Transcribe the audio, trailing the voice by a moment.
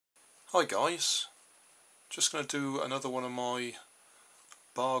Hi guys, just going to do another one of my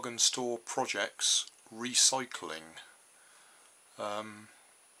bargain store projects, recycling.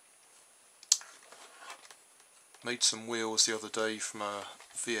 Made some wheels the other day from a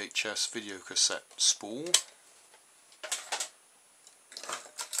VHS video cassette spool.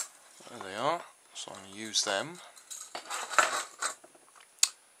 There they are, so I'm going to use them.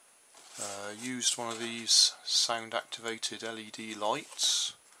 Used one of these sound activated LED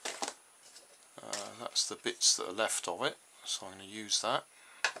lights. That's the bits that are left of it, so I'm going to use that.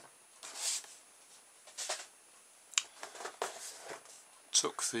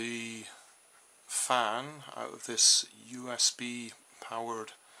 Took the fan out of this USB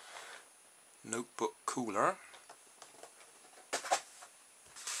powered notebook cooler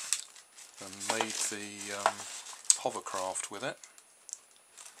and made the hovercraft with it.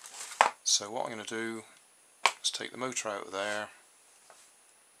 So what I'm going to do is take the motor out of there,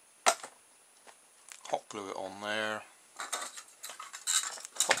 hot glue it on there,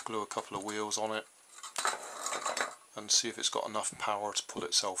 hot glue a couple of wheels on it and see if it's got enough power to pull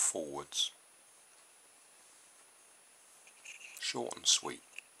itself forwards. Short and sweet.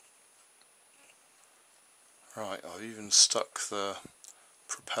 Right, I've even stuck the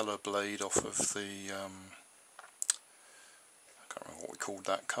propeller blade off of the, I can't remember what we called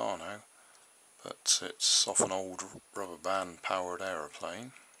that car now, but it's off an old rubber band powered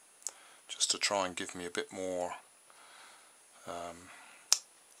aeroplane, just to try and give me a bit more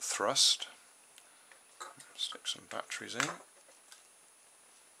thrust. Stick some batteries in.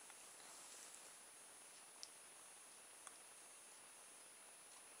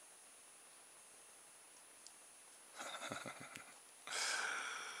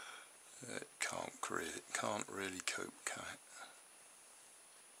 It can't really cope, can it?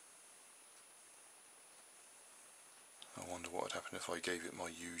 I wonder what would happen if I gave it my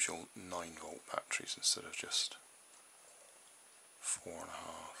usual 9-volt batteries instead of just 4.5.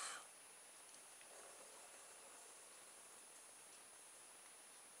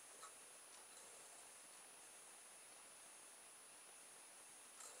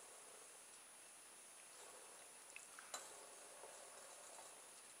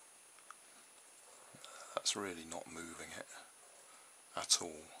 That's really not moving it at all.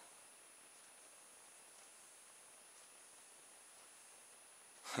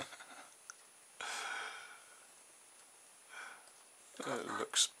 It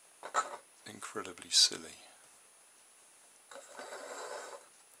looks incredibly silly.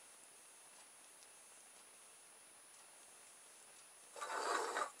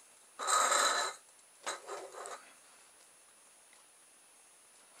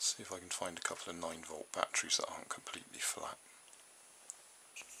 Let's see if I can find a couple of 9-volt batteries that aren't completely flat.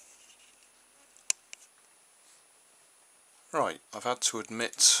 Right, I've had to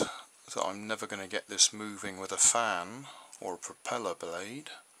admit that I'm never going to get this moving with a fan or a propeller blade.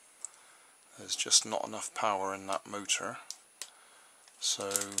 There's just not enough power in that motor. So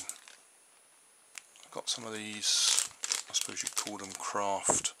I've got some of these, I suppose you'd call them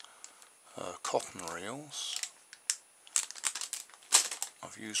craft cotton reels.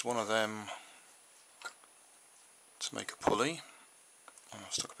 I've used one of them to make a pulley, and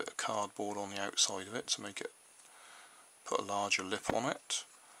I've stuck a bit of cardboard on the outside of it to make it put a larger lip on it.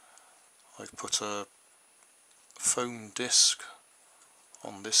 I've put a foam disc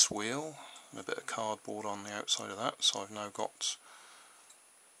on this wheel and a bit of cardboard on the outside of that, so I've now got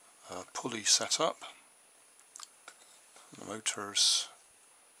a pulley set up. The motor's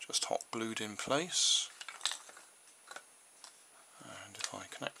just hot glued in place, and if I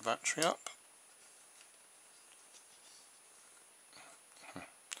connect the battery up,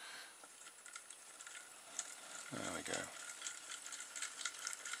 there we go.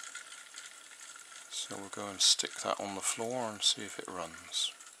 So we'll go and stick that on the floor and see if it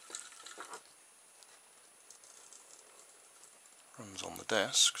runs. Runs on the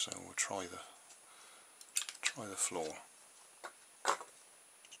desk, so we'll try the floor.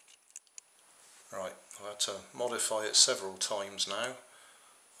 Right, I've had to modify it several times now.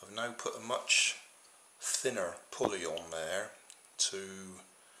 I've now put a much thinner pulley on there to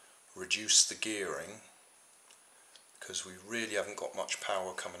reduce the gearing, because we really haven't got much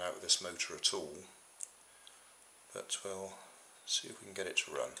power coming out of this motor at all. But we'll see if we can get it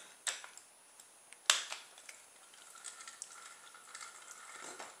to run.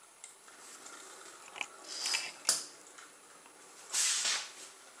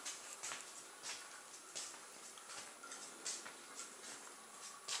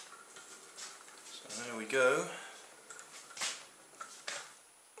 So there we go.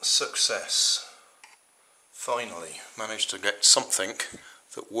 Success. Finally managed to get something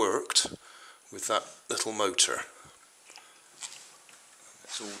that worked with that little motor.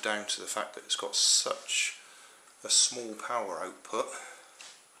 It's all down to the fact that it's got such a small power output.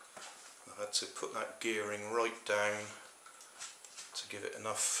 I had to put that gearing right down to give it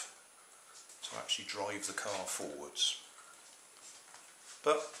enough to actually drive the car forwards.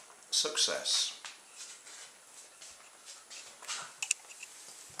 But success.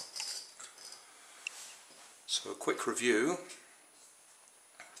 So a quick review.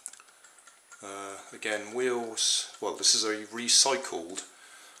 Again, wheels, well, this is a recycled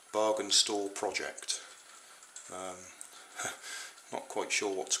bargain store project. Not quite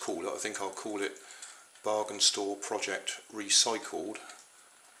sure what to call it. I think I'll call it Bargain Store Project Recycled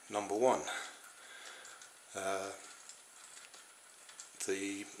 #1.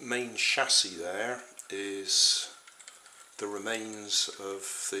 The main chassis there is the remains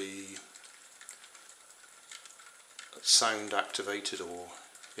of the sound activated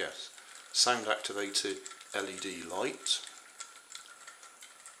LED light.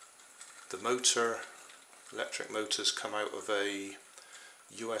 The motor, electric motors, come out of a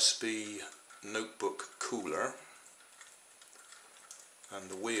USB notebook cooler, and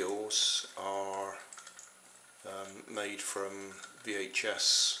the wheels are made from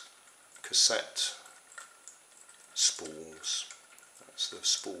VHS cassette spools. That's the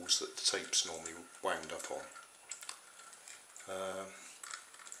spools that the tape's normally wound up on.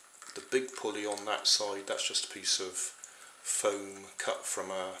 The big pulley on that side, that's just a piece of foam cut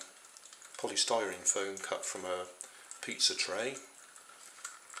from a polystyrene foam cut from a pizza tray,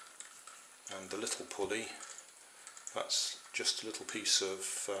 and the little pulley, that's just a little piece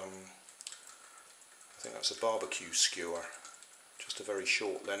of I think that's a barbecue skewer, just a very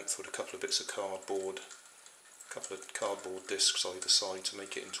short length with a couple of bits of cardboard, a couple of cardboard discs either side to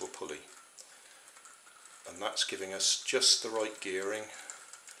make it into a pulley. And that's giving us just the right gearing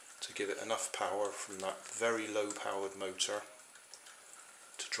to give it enough power from that very low powered motor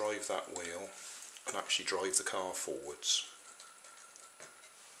to drive that wheel and actually drive the car forwards.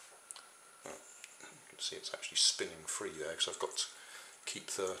 You can see it's actually spinning free there because I've got to keep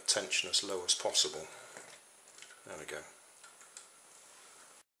the tension as low as possible. There we go.